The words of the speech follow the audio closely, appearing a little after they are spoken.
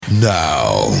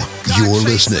Now, you're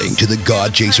listening to the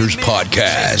God Chasers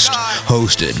podcast,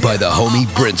 hosted by the homie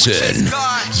Brinson.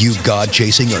 You God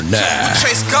chasing or nah? We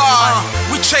chase God,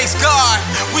 we chase God,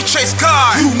 we chase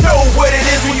God. You know what it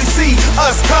is when you see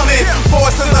us coming.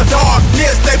 Forces of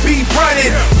darkness, they be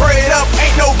running. Pray it up,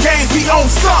 ain't no games, we own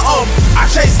something. I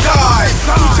chase God,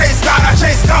 we chase God, I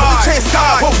chase God. We chase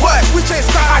God, but what? We chase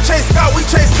God, I chase God, we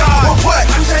chase God. But what?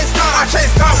 I chase God, I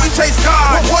chase God, we chase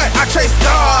God. But what? I chase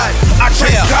God, I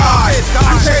chase God. I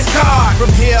chase God.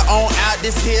 From here on out,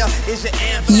 this here is your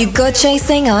anthem. You God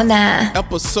chasing or nah?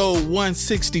 Episode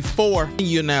 164.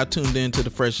 You're now tuned in to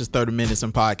the freshest 30 minutes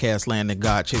in podcast land, the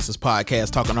God Chasers podcast,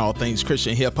 talking all things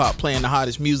Christian hip hop, playing the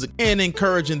hottest music, and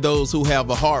encouraging those who have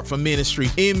a heart for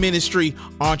ministry. In ministry,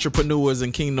 entrepreneurs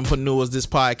and kingdompreneurs, this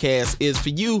podcast is for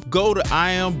you. Go to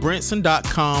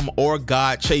IamBrinson.com or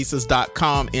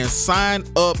GodChasers.com and sign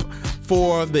up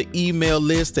for the email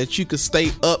list that you can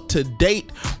stay up to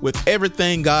date with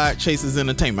everything God Chasers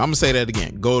Entertainment. I'm gonna say that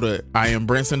again. Go to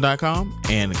IamBrinson.com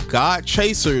and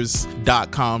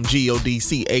GodChasers.com,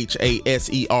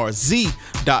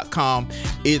 GodChaserz.com.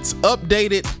 It's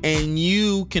updated and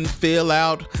you can fill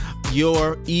out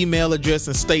your email address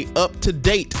and stay up to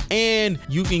date, and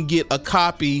you can get a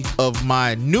copy of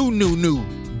my new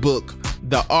book,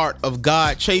 The Art of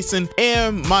God Chasing,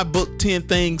 and my book 10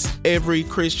 Things Every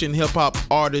Christian Hip Hop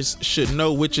Artist Should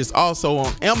Know, which is also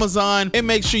on Amazon. And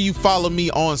make sure you follow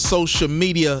me on social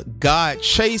media, God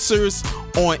Chasers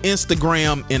on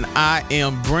Instagram, and I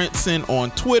Am Brinson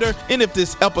on Twitter. And if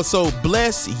this episode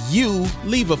bless you,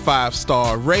 leave a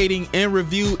 5-star rating and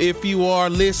review if you are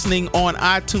listening on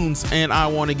iTunes. And I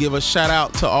want to give a shout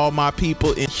out to all my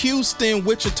people in Houston,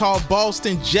 Wichita,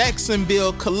 Boston,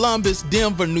 Jacksonville, Columbus,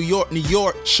 Denver, New York,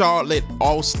 Charlotte,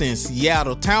 Austin,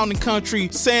 Seattle, Town and Country,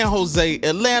 San Jose,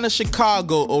 Atlanta,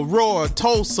 Chicago, Aurora,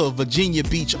 Tulsa, Virginia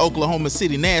Beach, Oklahoma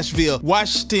City, Nashville,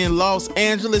 Washington, Los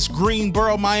Angeles,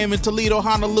 Greensboro, Miami, Toledo,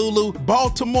 Honolulu,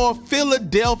 Baltimore,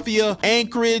 Philadelphia,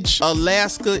 Anchorage.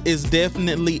 Alaska is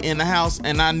definitely in the house,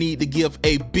 and I need to give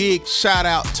a big shout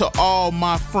out to all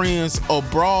my friends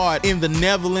abroad in the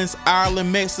Netherlands,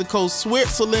 Ireland, Mexico,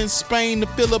 Switzerland, Spain, the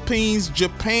Philippines,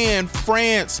 Japan,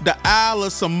 France, the Isle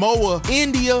of Samoa,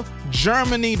 India,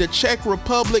 Germany, the Czech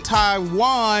Republic,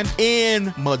 Taiwan, and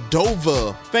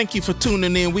Moldova. Thank you for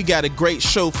tuning in. We got a great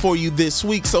show for you this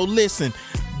week. So listen,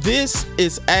 this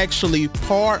is actually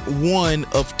part 1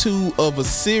 of 2 of a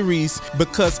series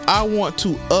because I want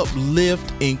to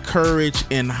uplift, encourage,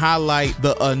 and highlight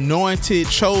the anointed,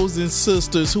 chosen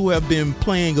sisters who have been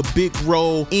playing a big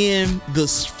role in the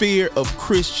sphere of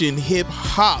Christian hip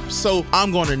hop. So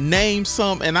I'm going to name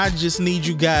some, and I just need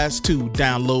you guys to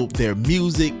download their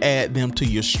music, add them to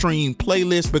your stream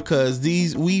playlist, because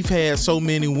we've had so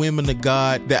many women of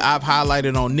God that I've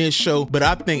highlighted on this show, but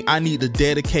I think I need to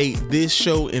dedicate this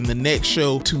show in the next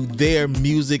show to their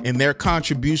music and their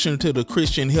contribution to the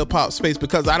Christian hip hop space,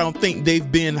 because I don't think they've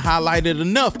been highlighted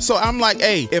enough. So I'm like,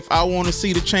 hey, if I want to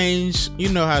see the change, you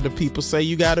know how the people say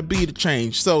you gotta be the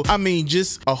change. So I mean,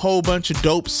 just a whole bunch of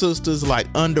dope sisters like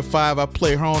Under 5. I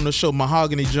play her on the show.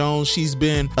 Mahogany Jones, she's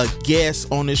been a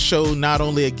guest on this show. Not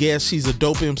only a guest, she's a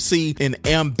dope MC and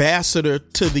ambassador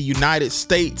to the United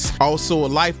States. Also a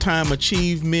Lifetime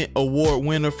Achievement Award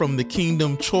winner from the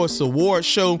Kingdom Choice Award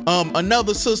Show.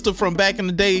 Another sister from back in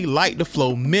the day, Light the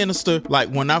Flow Minister. Like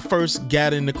when I first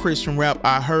got into Christian rap,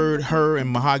 I heard her and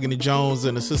Mahogany Jones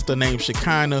and a sister named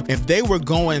Shekinah, and they were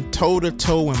going toe to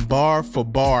toe and bar for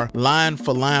bar, line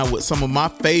for line with some of my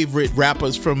favorite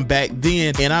rappers from back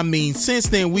then. And I mean, since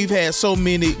then, we've had so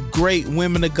many great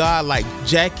women of God like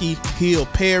Jackie Hill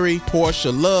Perry,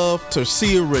 Portia Love,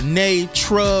 Tercia Renee,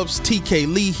 Trubs, TK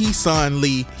Lee, Heeson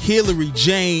Lee, Hillary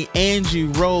Jane, Angie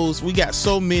Rose. We got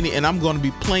so many, and I'm going to be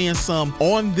playing some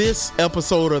on this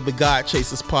episode of the God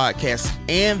Chasers podcast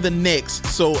and the next.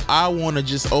 So I want to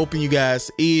just open you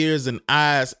guys' ears and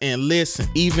eyes and listen.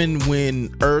 Even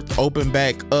when Earth opened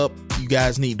back up, you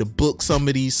guys need to book some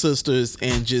of these sisters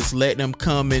and just let them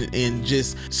come in and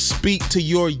just speak to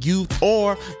your youth.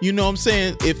 Or, you know what I'm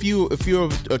saying, if you're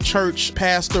a church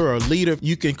pastor or leader,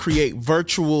 you can create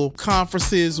virtual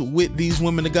conferences with these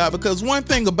women of God. Because one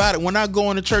thing about it, when I go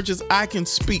into churches, I can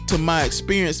speak to my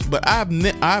experience, but I've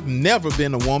never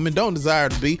been a woman, don't desire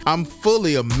to be. I'm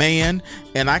fully a man,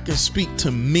 and I can speak to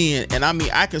men. And I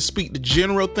mean, I can speak to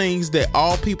general things that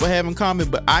all people have in common,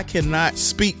 but I cannot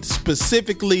speak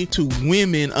specifically to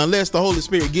women unless the Holy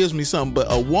Spirit gives me something. But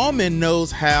a woman knows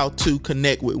how to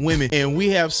connect with women, and we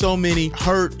have so many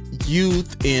hurt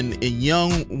youth and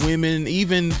young women,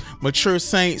 even mature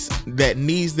saints that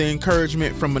needs the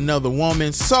encouragement from another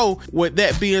woman. So with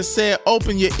that being said,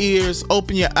 open your ears,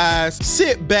 open your eyes,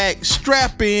 sit back,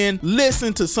 strap in,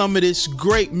 listen to some of this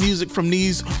great music from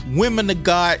these women of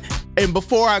God. And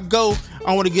before I go,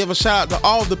 I want to give a shout out to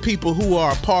all the people who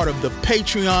are a part of the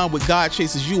Patreon with God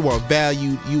Chasers. You are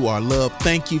valued. You are loved.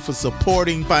 Thank you for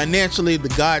supporting financially the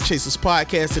God Chasers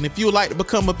podcast. And if you would like to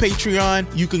become a Patreon,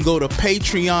 you can go to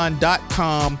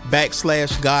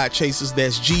patreon.com/God Chasers.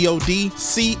 That's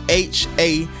GODCHASERZ.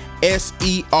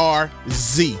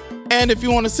 And if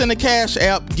you want to send a Cash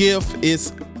App gift,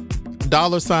 it's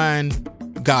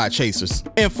 $God Chasers.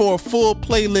 And for a full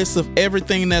playlist of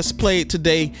everything that's played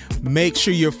today, make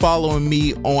sure you're following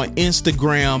me on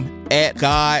Instagram at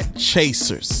God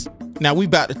Chasers. Now we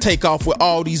about to take off with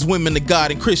all these women of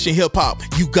God and Christian hip hop.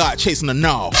 You God chasing the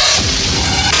now.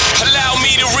 Allow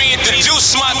me to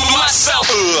reintroduce myself.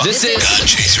 This is God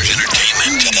Chasers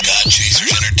Entertainment. God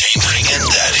Chasers Entertainment. Bringing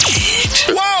that heat.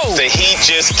 Whoa! The heat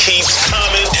just keeps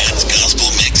coming. That's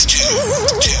Gospel Mix 2.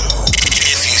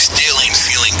 If you still ain't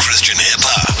feeling Christian hip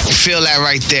hop, feel that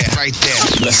right there, right there.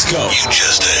 Let's go. You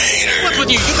just a hater. What's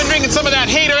with you? You been drinking some of that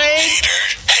haterade?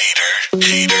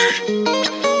 Hater.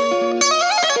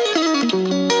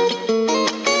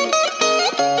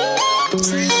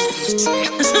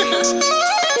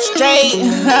 Straight,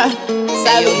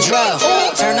 savage,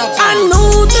 turn up. I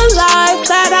knew the life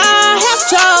that I have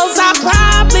chose. I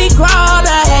probably grow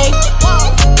to hate.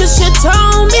 Cause you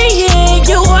told me, yeah,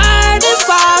 your word is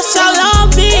false. I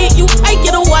love it, you take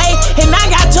it away. And I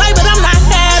got joy, but I'm not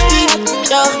happy.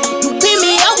 Yeah, you picked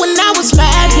me up when I was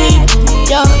mad deep.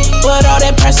 Yeah, but all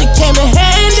that pressure came in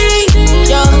handy.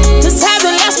 Yeah, cause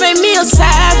having less made me a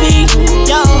savvy.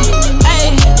 Yeah,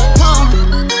 hey,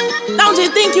 don't you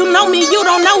think you know me? You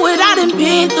don't know what I done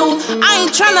been through. I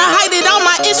ain't tryna hide it, all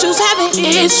my issues, having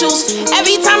issues.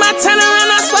 Every time I turn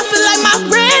around, I swear feel like my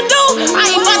friend do.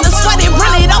 I ain't got to sweat it,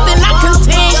 run it up, and I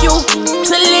continue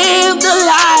to live the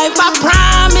life I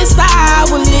promised I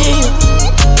would live.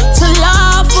 To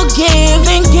love, forgive,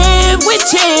 and give with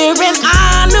cheer and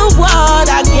honor what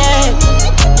I get.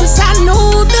 Cause I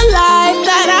knew the life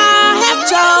that I have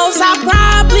chose, I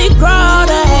probably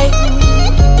grow to hate.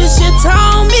 Cause you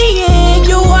told me in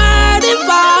your word and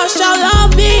false, your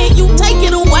love it, you take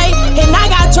it away. And I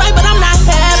got joy, but I'm not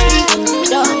happy.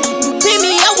 Yeah, you picked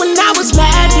me up when I was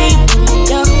mad deep.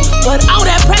 Yeah, but all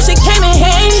that pressure came in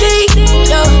handy.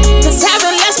 Yeah, cause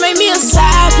having less made me a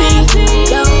savvy.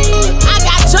 Yeah, I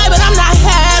got joy, but I'm not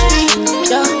happy.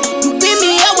 Yeah, you picked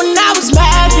me up when I was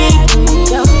mad deep.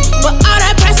 Yeah, but all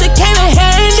that pressure came in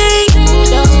handy.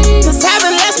 Yeah, cause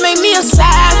having less made me a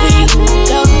savvy.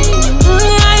 Yeah.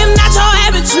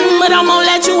 But I'm gonna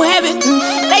let you have it.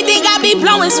 They think I be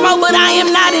blowing smoke, but I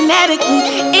am not an addict.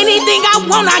 Anything I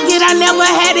want, I get, I never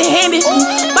had it handed.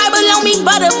 Bible on me,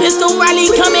 but a pistol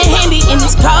rarely come in handy in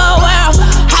this cold world.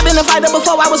 I've been a fighter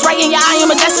before I was writing, yeah, I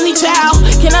am a destiny child.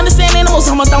 Can understand animals,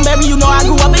 I'm a thumbberry, you know I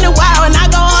grew up in the wild. And I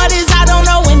go hard as I don't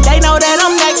know when they know that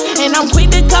I'm next. And I'm quick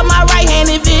to cut my right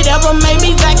hand if it ever made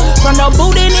me vex. From the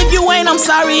boot, and if you ain't, I'm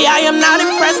sorry, I am not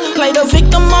impressed. Play the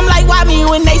victim, I'm like, why me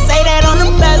when they say that I'm the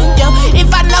best, yeah. If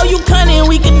I know you cunning,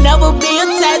 we could never be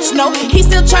attached, no. He's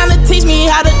still trying to teach me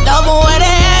how to double what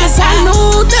it is. I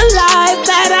knew the life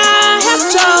that I have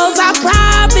chose, I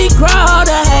probably grow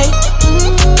to hate.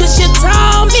 Cause you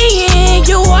told me in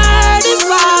your word is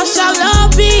false, I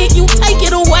love it, you take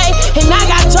it away. And I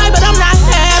got joy, but I'm not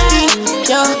happy.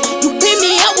 Yeah, you picked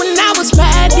me up when I was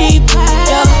mad deep.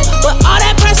 Yeah, but all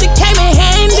that pressure came in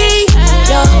handy.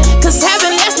 Yeah, cause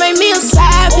having less made me a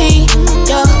savvy.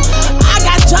 Yeah, I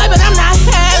got joy, but I'm not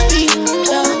happy.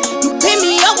 Yeah, you picked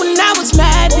me up when I was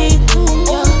mad deep.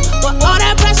 Yeah, but all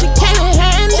that pressure came in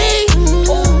handy.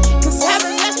 Yeah, cause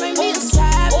having less made me a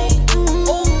savvy.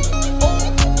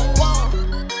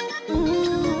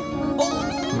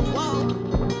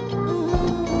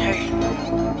 Hey,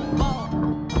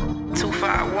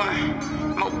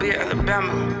 251, Mobile,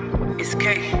 Alabama, it's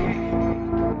K.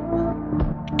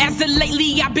 As of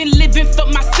lately, I've been living for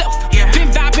myself. Been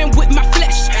vibing with my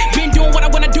flesh. Been doing what I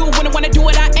wanna do when I wanna do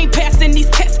it. I ain't passing these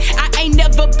tests. I ain't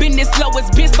never been this low. It's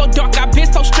been so dark. I've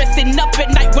been so stressing up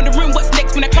at night. Wondering what's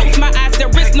next. When I close my eyes, there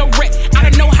is no rest. I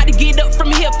don't know how to get up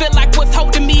from here. Feel like what's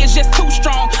holding me is just too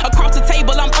strong. Across the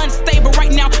table, I'm unstable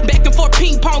right now. Back and forth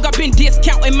ping pong. I've been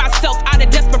discounting myself out of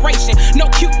desperation. No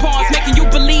coupons making you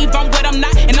believe I'm what I'm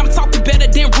not. And I'm talking better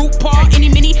than RuPaul. Any,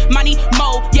 mini, money,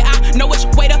 mo. Yeah, I know which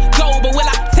way to go, but will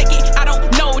I take it? I don't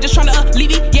know. Just trying to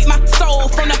alleviate my soul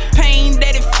from the pain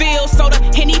that it feels. So the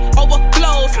Henny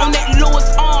overflows on that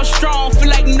Louis Armstrong. Feel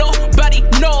like nobody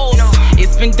knows.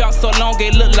 It's been dark so long,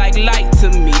 it look like light to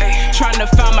me. Trying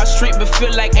to find my strength, but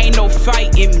feel like ain't no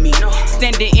fight in me.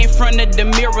 Standing in front of the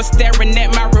mirror, staring at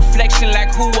my reflection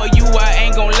like, who are you? I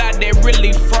ain't gon' lie, that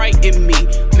really frightened me.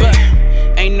 But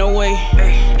ain't no way,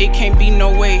 it can't be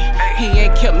no way. He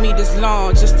ain't kept me this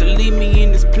long just to leave me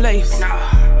in this place.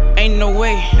 Ain't no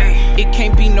way, it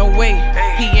can't be no way.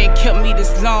 He ain't kept me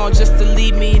this long just to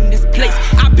leave me in this place.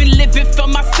 I've been living for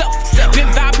myself, been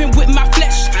vibing with my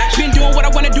flesh, been doing what I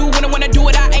wanna do when I wanna do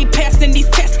it. I ain't passing these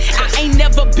tests. I ain't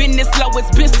never been this low,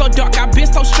 it's been so dark, I've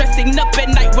been so stressing up at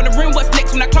night, wondering what's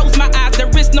next. When I close my eyes, there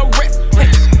is no rest.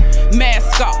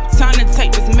 Mask off, time to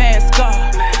take this mask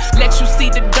off. Let you see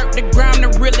the dirt, the ground, the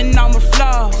real and all my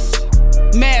flaws.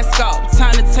 Mask off,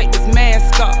 time to take this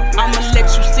mask off. I'ma let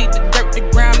you see the dirt, the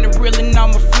ground, the real and all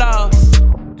my flaws.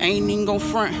 I ain't even gon'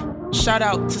 front. Shout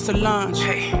out to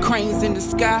Solange. Cranes in the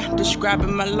sky,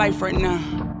 describing my life right now.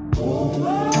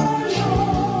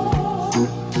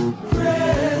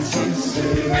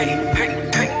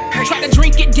 Try to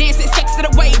drink it, dance it, sex it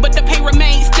away, but the pain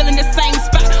remains still in the same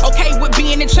spot. Okay with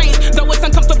being in chains, though it's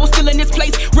uncomfortable still in this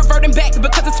place. Reverting back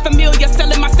because it's familiar,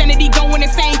 selling my sanity, going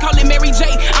insane. Call it Mary J.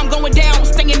 I'm going down,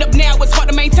 staying up now, it's hard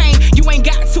to maintain. You ain't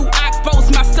got to, I expose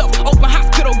myself, open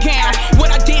hospital gown. What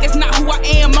I did is not who I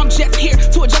am, I'm just here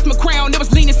to adjust my crown. It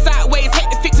was leaning sideways, had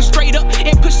to fix it straight up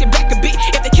and push it back a bit.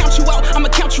 If they count you out, I'ma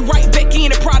count you right back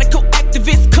in. A prodigal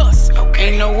activist cuss.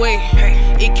 Ain't no way,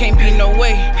 it can't be no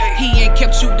way. He ain't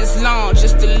kept you this long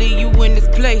just to leave you in this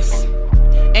place.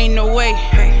 Ain't no way,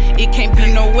 it can't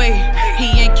be no way. He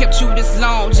ain't kept you this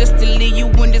long just to leave you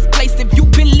in this place. If you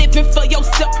been living for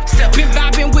yourself, been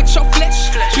vibing with your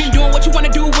flesh, been doing what you wanna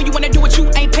do when you wanna do it, you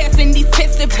ain't passing these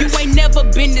tests. If you ain't never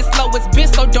been this low, it's been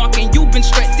so dark and you been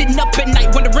stressed. Sitting up at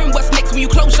night wondering what's next. When you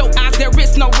close your eyes, there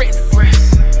is no rest.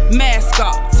 Mask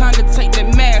off, time to take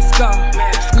that mask off.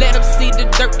 Let them see the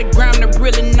dirt, the ground, the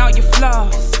real and all your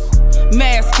flaws.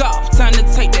 Mask off, time to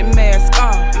take that mask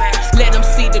off. Let them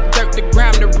see the dirt, the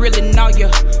ground, the real and all your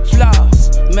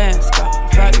flaws. Mask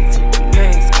off, fight into the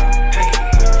mask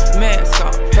off. Mask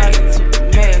off, fight into the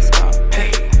mask off.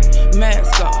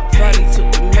 Mask off, fight into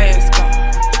the mask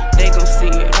off. They gon' see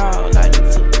it all, I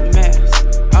done took the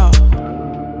mask off.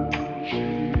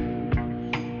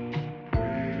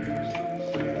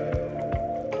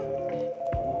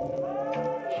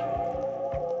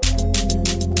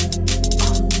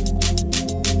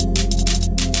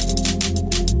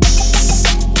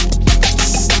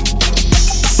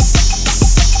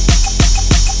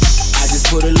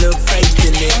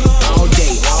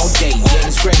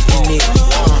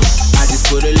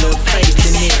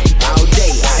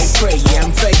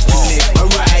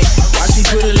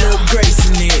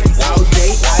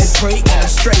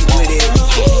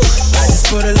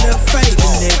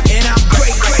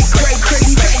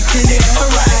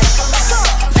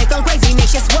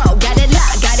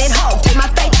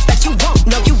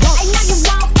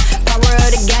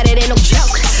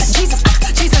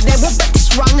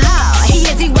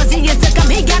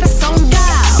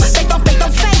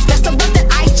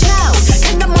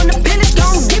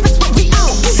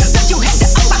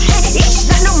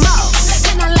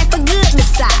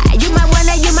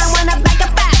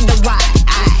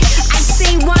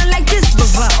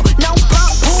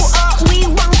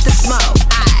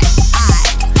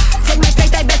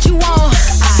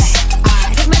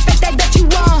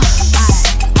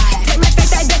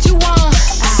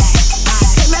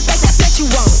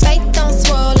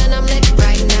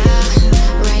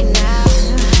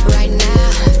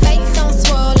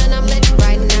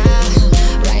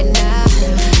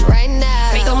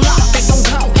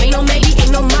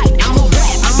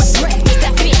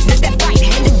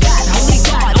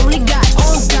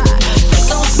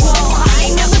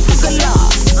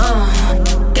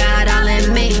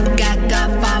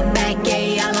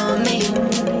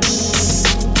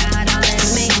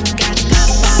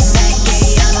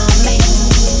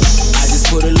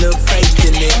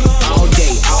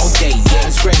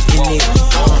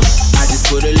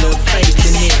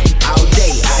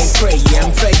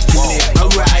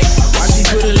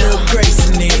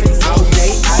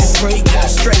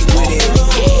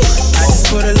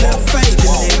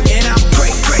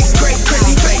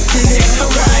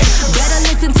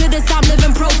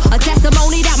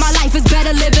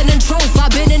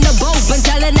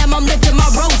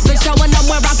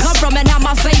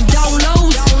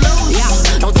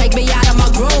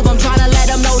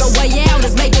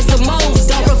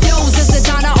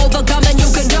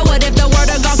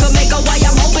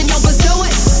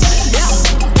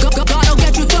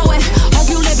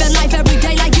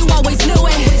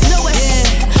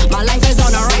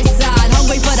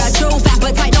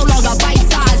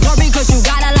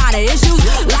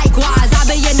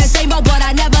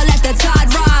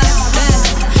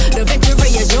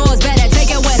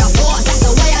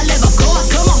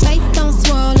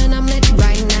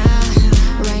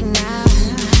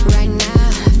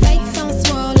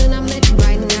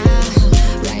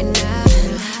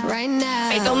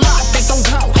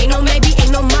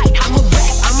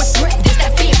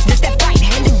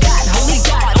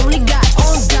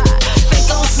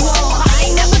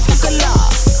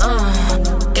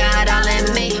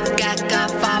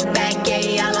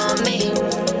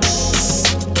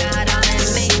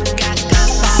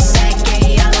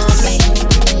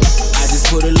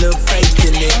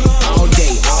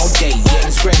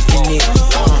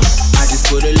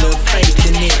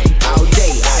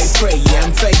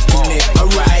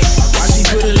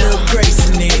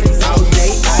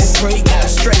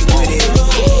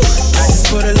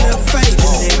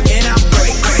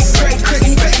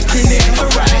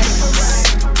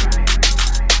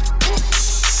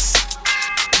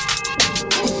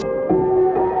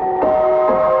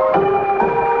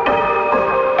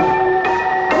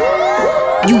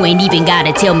 ain't even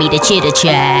gotta tell me the chitter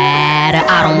chatter.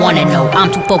 I don't wanna know,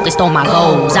 I'm too focused on my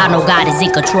goals. I know God is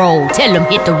in control, tell him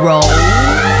hit the road.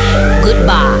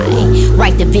 Goodbye,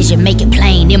 write the vision, make it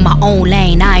plain. In my own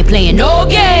lane, I ain't playing no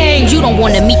games. You don't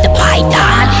wanna meet the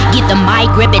python. Get the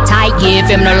mic, grip it tight, give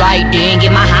him the light, then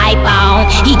get my hype on.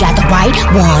 He got the right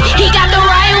one, he got the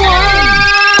right one.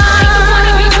 I ain't the one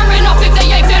to be tripping off if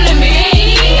they ain't feeling me.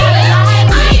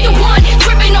 I ain't the one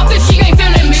tripping off if she ain't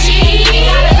feeling me.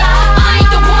 I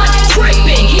ain't the one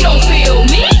tripping, he don't feel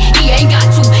me. He ain't got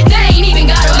to, they ain't even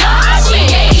got a lie. She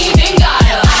ain't even got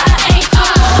a.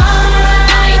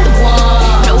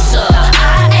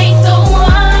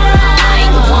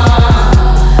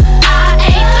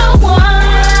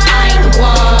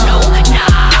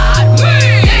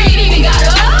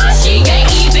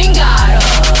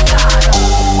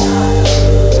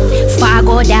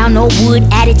 Down, no wood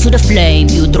added to the flame.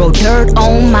 You throw dirt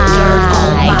on my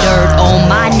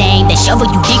name. That shovel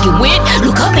you digging with,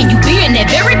 look up and you be in that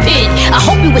very pit. I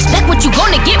hope you respect what you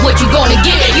gonna get, what you gonna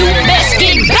get. You best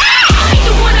get back. I ain't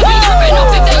the one to be tripping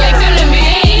off if they ain't feeling me.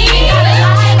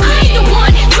 I ain't the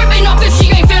one tripping off if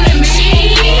she ain't feeling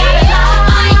me.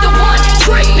 I ain't the one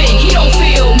tripping, he don't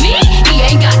feel me. He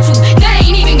ain't got to, they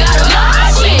ain't even got a lie.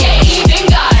 She ain't even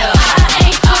got a.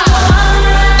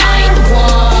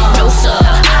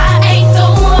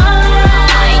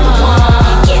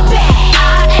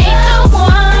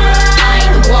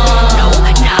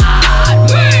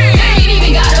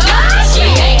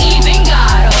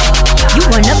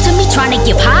 Trying to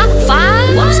give high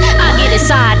fives, I get a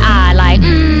side eye like,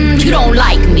 you don't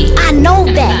like me. I know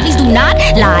that, please do not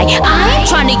lie. I ain't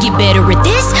trying to get better at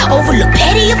this, overlook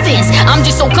petty offense. I'm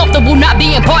just so comfortable not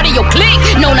being part of your clique.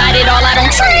 No, not at all, I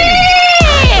don't trip.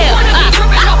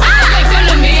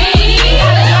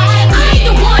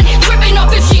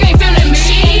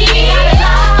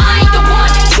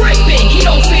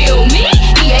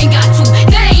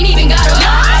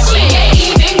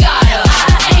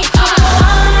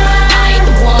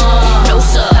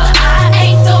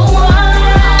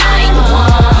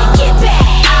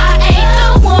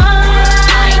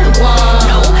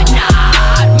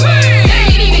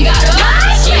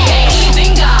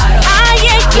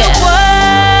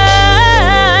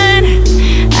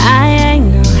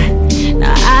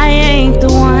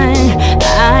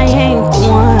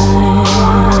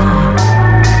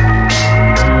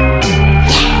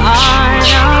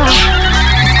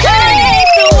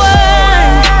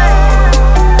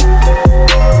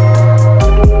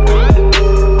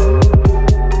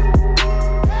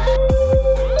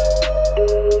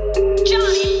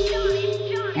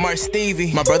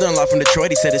 My brother-in-law from Detroit,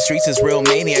 he said the streets is real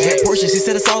maniac. Had Portia, she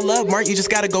said it's all love, Mark, you just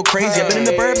gotta go crazy. I've been in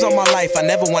the burbs all my life, I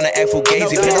never wanna act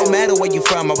fugazi. But it don't matter where you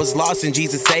from, I was lost and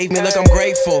Jesus saved me. Look, I'm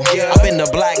grateful, I've been the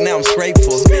black, now I'm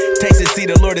grateful. Taste and see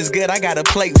the Lord is good, I got a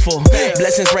plate full.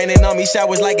 Blessings raining on me,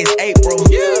 showers like it's April.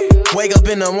 Wake up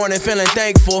in the morning feeling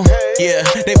thankful. Yeah,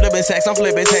 they flipping sacks, I'm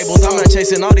flipping tables. I'm not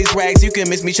chasing all these rags, you can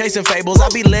miss me chasing fables. I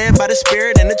be led by the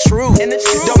spirit and the truth.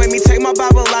 Don't make me take my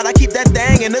Bible out, I keep that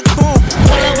thing in the coop.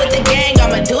 Pull up with the gang,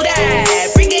 I'ma do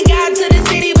that. Bringing God to the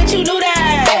city, but you knew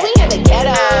that. We in the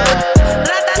ghetto.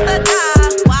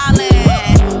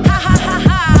 Wildin'. Ha ha ha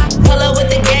ha. Pull up with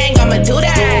the gang, I'ma do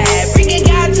that. Bringing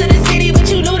God to the city, but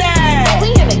you knew that.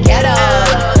 We in the ghetto.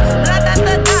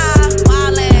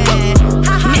 Wildin'.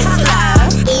 Ha ha ha ha.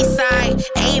 Eastside,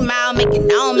 8 Mile, making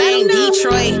known, man.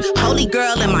 Detroit, holy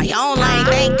girl in my own lane.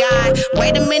 Thank God.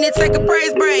 Wait a minute, take a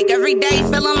praise break. Every day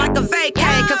feeling like a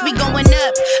vacay, cause we going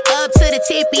up to the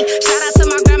tippy. Shout out to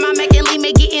my grandma making lean,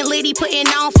 getting litty, putting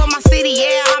on for my city.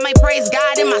 Yeah, I might praise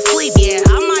God in my sleep. Yeah,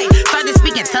 I might start to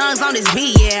speaking tongues on this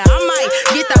beat. Yeah, I might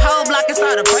get the whole block and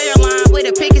start a prayer line with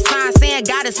a picket sign saying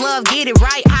God is love, get it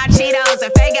right. Hot Cheetos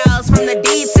and Fagos from the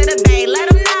D to the Bay. Let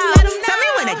them know. Tell me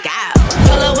when to go.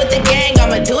 Pull up with the gang,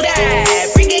 I'ma do that.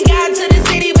 Bringing God to the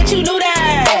city, but you knew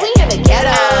that. We in the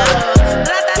ghetto.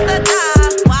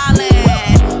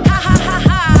 Wildin'. Ha ha ha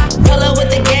ha. Pull up with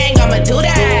the gang, I'ma do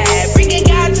that. Bringing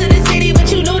God to the city,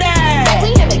 but you knew that. We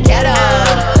in the ghetto.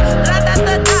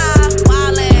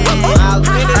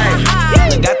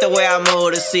 Got the way I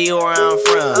move to see where I'm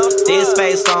from. This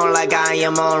face on like I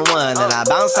am on one. And I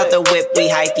bounce out the whip, we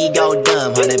hikey go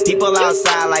dumb. 100 people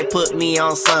outside like put me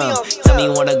on some. Tell me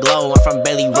wanna glow, I'm from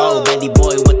Belly Road. Belly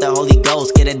boy with the Holy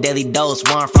Ghost, get a daily dose.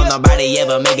 One from nobody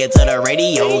ever make it to the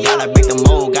radio. Gotta break the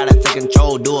mold, gotta take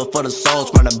control, do it for the souls.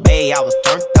 From the Bay, I was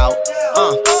turned out.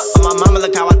 On my mama,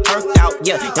 look how I turned out.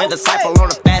 Yeah, young disciple on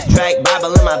the fast track,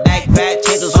 Bible in my backpack.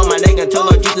 Changes on my neck until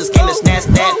Lord Jesus came to snatch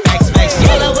that. Facts,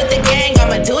 yeah. Pull up with the gang,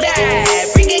 I'ma do that.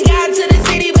 Bringing God to the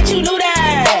city, but you knew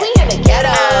that. We in the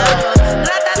ghetto.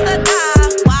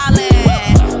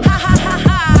 Wildin'.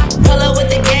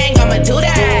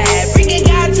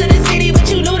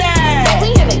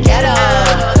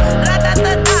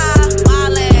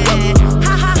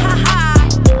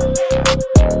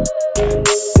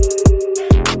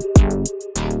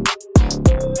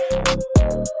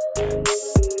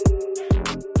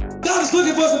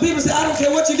 for some people say, I don't care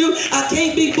what you do, I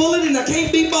can't be bullied and I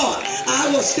can't be bought. I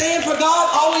will stand for God,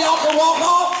 all y'all can walk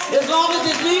off, as long as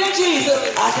it's me and Jesus,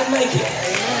 I can make it.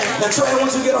 Now Trey, I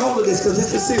want you to get a hold of this, because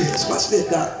this is serious. Watch this,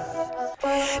 Doc.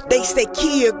 They say,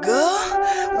 Kia, girl,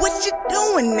 what you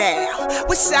doing now?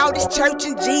 What's all this church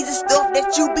and Jesus stuff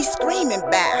that you be screaming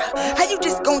about? How you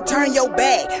just gonna turn your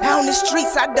back? Out on the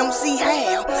streets, I don't see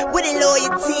how. What the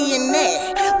loyalty in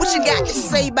that? What you got to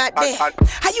say about that?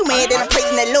 How you mad that I'm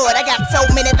praising the Lord? I got so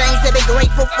many things to be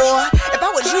grateful for. If I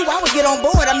was you, I would get on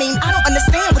board. I mean, I don't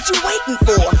understand what you waiting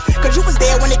for. Cause you was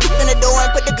there when they kicked in the door and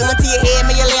put the gun to your head,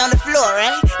 man, you lay on the floor,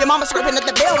 right? Your mama scraping at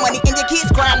the bell money and your kids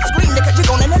crying and screaming because you're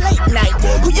going in the late night.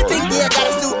 Who you think, yeah, got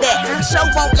us do that? Show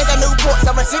won't like a new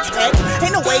Porsche or a six-pack.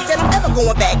 Ain't no way that I'm ever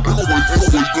going back. Done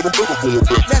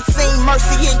seen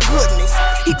mercy and goodness.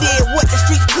 He did what the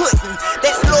streets couldn't.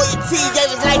 That's loyalty, gave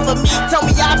his life for me. Told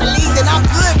me I believe that I'm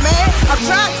good, man. I'm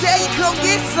trying to tell you, come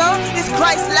get some. This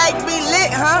Christ life be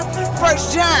lit, huh? 1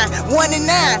 John 1:9.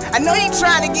 I know you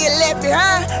trying to get left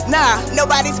behind. Nah,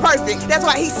 nobody's perfect. That's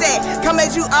why he said, come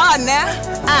as you are now.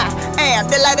 I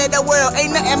am the light of the world.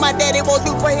 Ain't nothing my daddy won't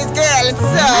do for his girl. And so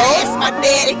I asked my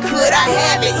daddy, could I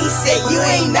have it? He said, you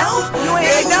ain't know. You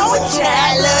ain't know a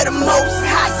child of the most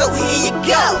high. So here you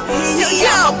go. See,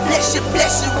 I'ma bless you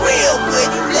real good.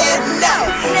 You let them know.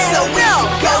 So when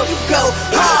you go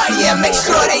hard. Yeah, make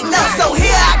sure they know. So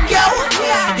here I go.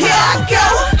 Here I go.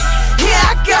 Here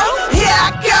I go. Here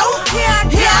I go.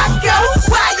 Here I go.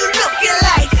 Why you looking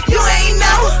like you ain't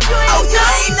know? Oh, you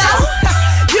ain't know.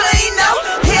 You ain't know.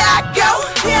 Here I go.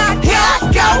 Here I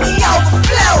go. We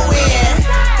overflowing.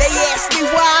 They ask me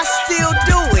why I still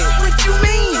do it. What you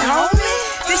mean, homie?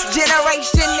 This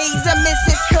generation needs a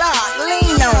Mrs. Clark.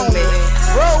 Lean on me.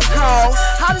 Roll call.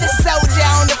 I'm the soldier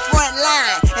on the front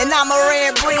line. And I'm a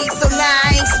rare breed, so now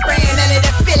I ain't spraying none of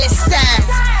the Philistines.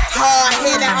 Hard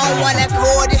hitter on one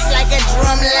accord, it's like a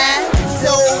drum line. So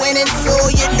when into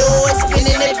your door, it's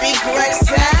spinning the big crunch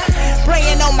time.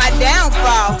 Praying on my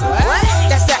downfall. What?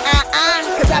 That's a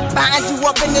cause I bind you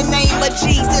up in the name of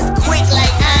Jesus, quick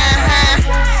like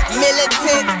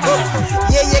militant.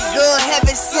 Yeah, you're good,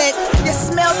 heaven sent. You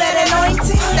smell that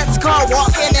anointing? That's called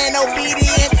walking in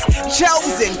obedience.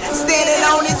 Chosen, standing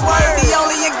on his word, the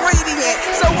only ingredient.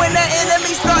 So when the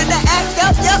enemy start to act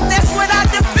up, yup, that's what I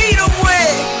defeat him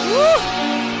with. Woo.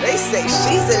 They say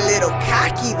she's a little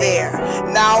cocky there.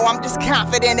 No, I'm just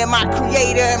confident in my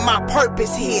creator and my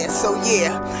purpose here. So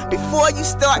yeah, before you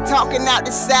start talking out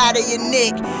the side of your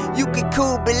neck, you can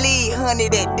cool believe, honey,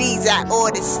 that these are all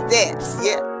the steps.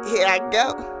 Yeah, here I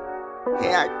go.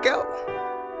 Here I go.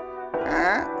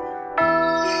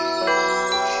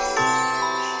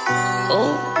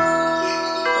 Oh,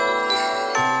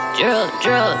 drug.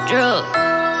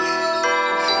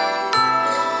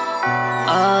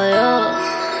 Oh, yeah.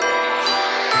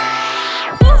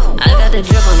 I got the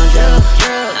drip on the drip.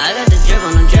 I got the drip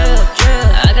on the drip.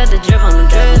 I got the drip on the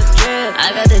drip.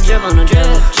 I got the drip on the drip.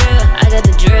 I got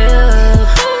the drip.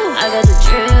 I got the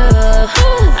drip.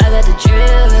 I got the drip.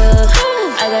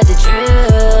 I got the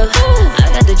drip. I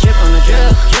got the drip on the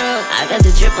drip. I got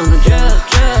the drip on the drip.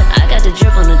 I got the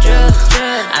drip on the drip.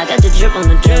 I got the drip on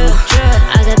the drip.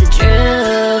 I got the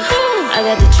drip. I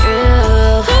got the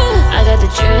drip. I got the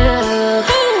drip.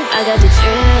 I got the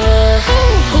drip.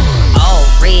 All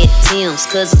red Timbs,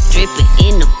 cause I'm dripping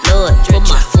in the blood. Put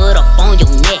my foot up on your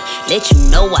neck, let you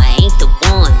know I ain't the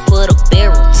one. Put a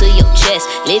barrel to your chest,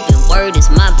 living word is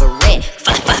my beret.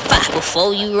 Fight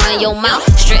before you run your mouth,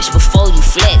 stretch before you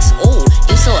flex. Ooh,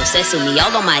 you so obsessed with me,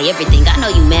 all on my everything. I know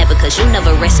you mad because you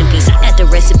never rest in peace. I got the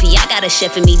recipe, I got a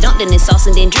chef in me, dunked in this sauce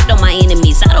and then dripped on my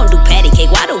enemies. I don't do patty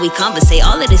cake, why do we conversate?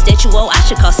 All of this that you owe, I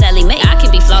should call Sally Mae. I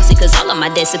can be flossy cause all of my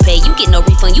debts are paid. You get no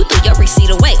refund, you threw your receipt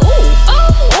away.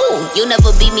 Ooh, you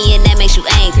never beat me and that makes you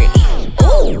angry.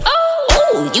 Ooh,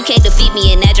 you can't defeat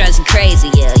me and that drives you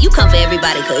crazy. Yeah, you come for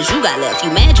everybody cause you got left.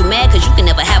 You mad cause you can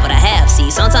never have what I have.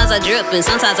 See, sometimes I drip and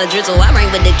sometimes I drizzle. I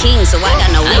reign with the king, so I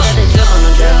got no issue. I got the drip on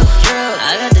the drip.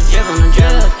 I got the drip on the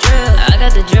drip. I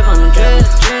got the drip on the drip.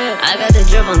 I got the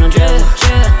drip on the drip.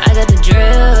 I got the drip.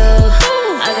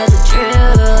 I got the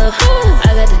drip.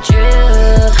 I got the drip.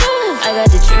 I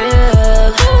got the drip.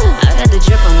 I got the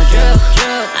drip on the drip.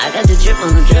 I got the drip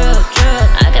on the drip.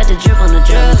 I got the drip on the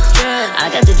drip. I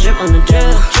got the drip on the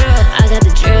drip. I got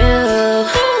the drip.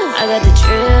 I got the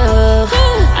drip.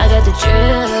 I got the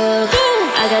drip.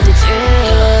 I got the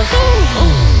drip.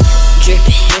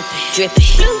 Drippin',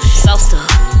 drippin', sauce up,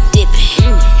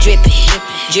 dippin', drippin',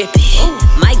 drippin'.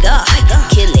 My God,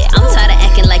 kill it. I'm tired of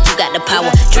acting like you got the power.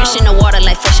 Drenched in the water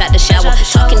like fresh out the shower.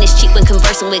 Talking is cheap when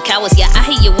conversing with cowards. Yeah, I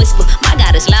hear you whisper, my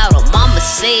God is louder. Mama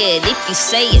said, if you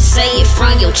say it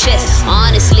from your chest.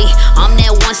 Honestly, I'm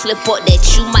that one slip up that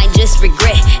you might just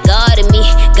regret. God and me,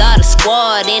 got a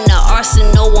squad in the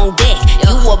arsenal on deck.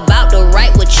 You about to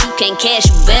write what you can't cash,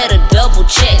 you better double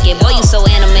check. Yeah, boy, you so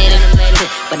animated,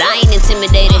 but I ain't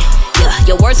intimidated.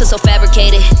 Yeah, your words are so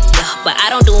fabricated. Yeah, but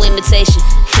I don't do imitation.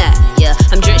 Yeah,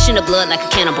 I'm drenched in the blood like a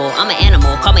cannibal. I'm an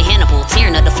animal, call me Hannibal,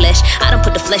 tearing up the flesh. I done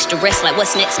put the flesh to rest, like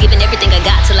what's next? Giving everything I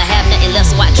got till I have nothing left,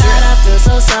 so I drip. God, I feel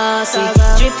so saucy,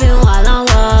 dripping while I'm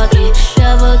walking.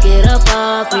 Never get up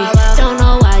off me, don't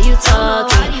know why you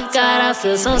talking. God, I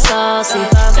feel so saucy,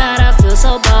 God, I feel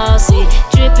so bossy,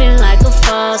 dripping like a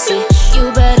faucet.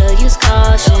 You better use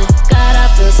caution. God, I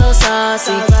feel so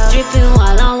saucy, dripping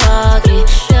while I'm walking.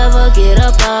 Never get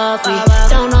up off me,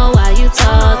 don't know why you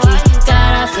talking.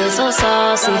 God, I feel so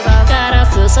saucy, God, I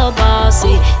feel so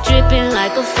bossy, dripping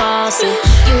like a faucet.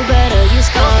 You better use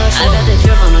caution. I got the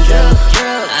drip on the drip,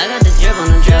 I got the drip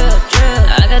on the drip,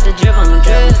 I got the drip on the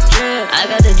drip, I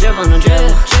got the drip on the drip,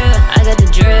 I got the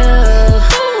drip,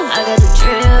 I got the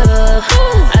drip,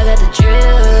 I got the drip,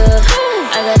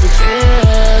 I got the drip,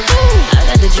 I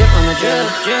got the drip on the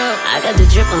drip, I got the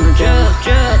drip on the drip,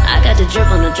 I got the drip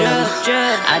on the drip,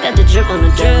 I got the drip on the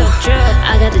drip,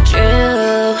 I got the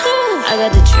drip, I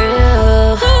got the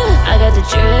drip, I got the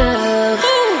drip,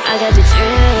 I got the drip.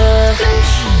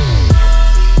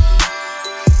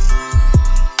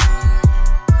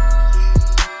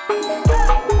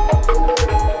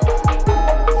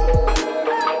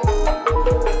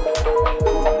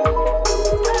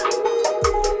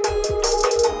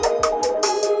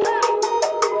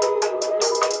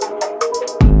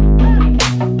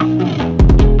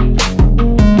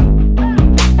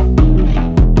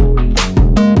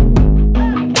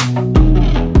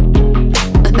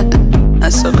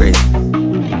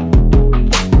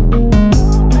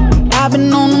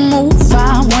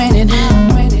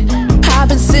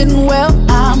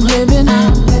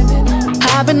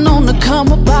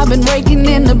 I've been raking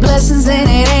in the blessings and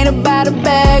it ain't about a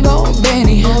bag or a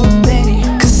penny.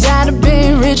 Cause I'd have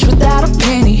been rich without a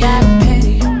penny,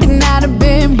 and I'd have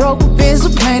been broke with bills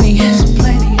aplenty.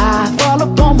 I fall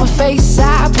up on my face,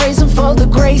 I praise him for the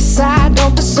grace. I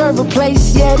don't deserve a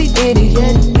place, yet he did it.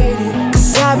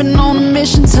 Cause I've been on a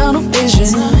mission, tunnel vision.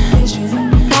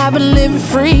 I've been living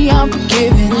free, I'm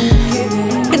forgiven.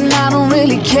 And I don't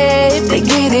really care if they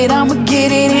get it, I'ma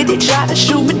get it. If they try to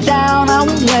shoot me down, I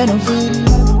won't let them.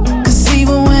 Cause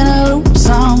even when I lose,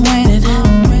 I'm winning.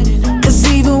 Cause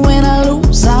even when I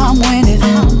lose, I'm winning.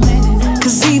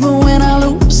 Cause even when I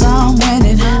lose, I'm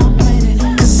winning.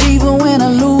 Cause even when I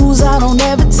lose, I don't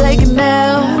ever take it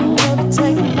now.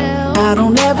 I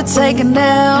don't ever take it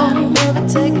now.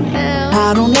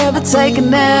 I don't ever take it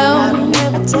now.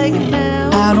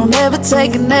 I don't ever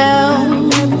take it now.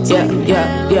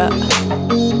 Yeah.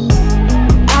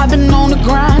 I've been on the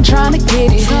grind trying to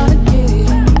get it.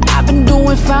 I've been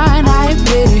doing fine, I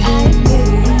admit it.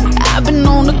 I've been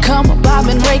on the come up, I've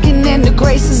been raking in the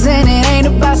graces. And it ain't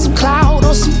about some cloud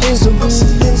or some visibles.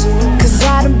 Cause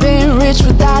I done been rich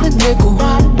without a nickel.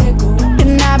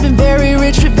 And I've been very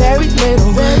rich with very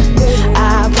little.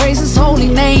 I praise his holy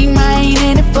name, I ain't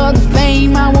in it for the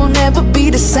fame. I won't ever be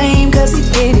the same cause he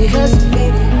did it.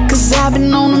 Cause I've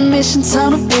been on a mission,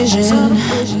 tunnel vision.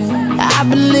 I've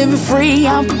been living free,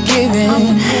 I'm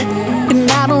forgiven. And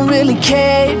I don't really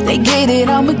care if they get it,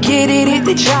 I'ma get it. If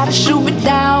they try to shoot me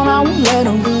down, I won't let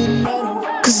them.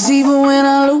 Cause even when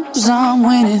I lose, I'm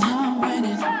winning.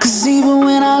 Cause even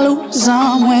when I lose,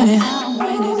 I'm winning.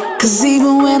 Cause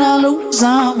even when I lose,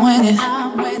 I'm winning.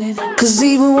 Cause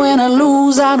even when I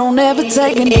lose, I don't ever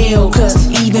take an L. Cause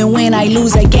even when I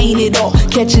lose, I gain it all.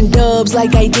 Catching dubs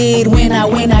like I did when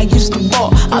I used to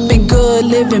ball. I've been good,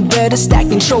 living better,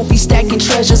 stacking trophies, stacking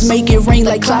treasures. Make it rain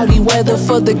like cloudy weather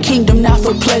for the kingdom, not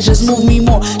for pleasures. Move me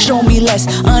more, show me less.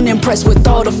 Unimpressed with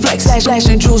all the flex.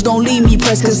 Flashing jewels, don't leave me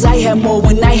pressed. Cause I had more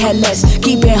when I had less.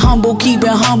 Keep it humble,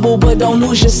 but don't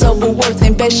lose your self-worth.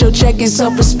 Invest your check in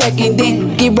self-respect and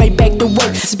then get right back to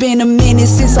work. It's been a minute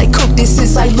since I cooked it,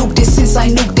 since I looped it, since I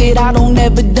nuked it. I don't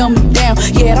ever dumb it down.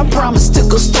 Yeah, I promised to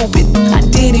go stupid. I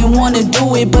didn't wanna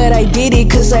do it, but I did it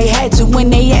cause I had to. When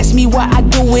they ask me why I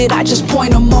do it, I just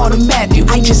point them all to Matthew.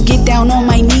 I just get down on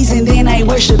my knees and then I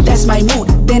worship, that's my mood.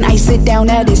 Then I sit down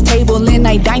at his table and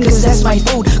I dine cause that's my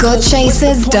food.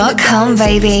 GodChasers.com,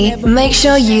 baby. Make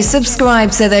sure you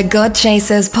subscribe to the God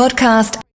Chasers podcast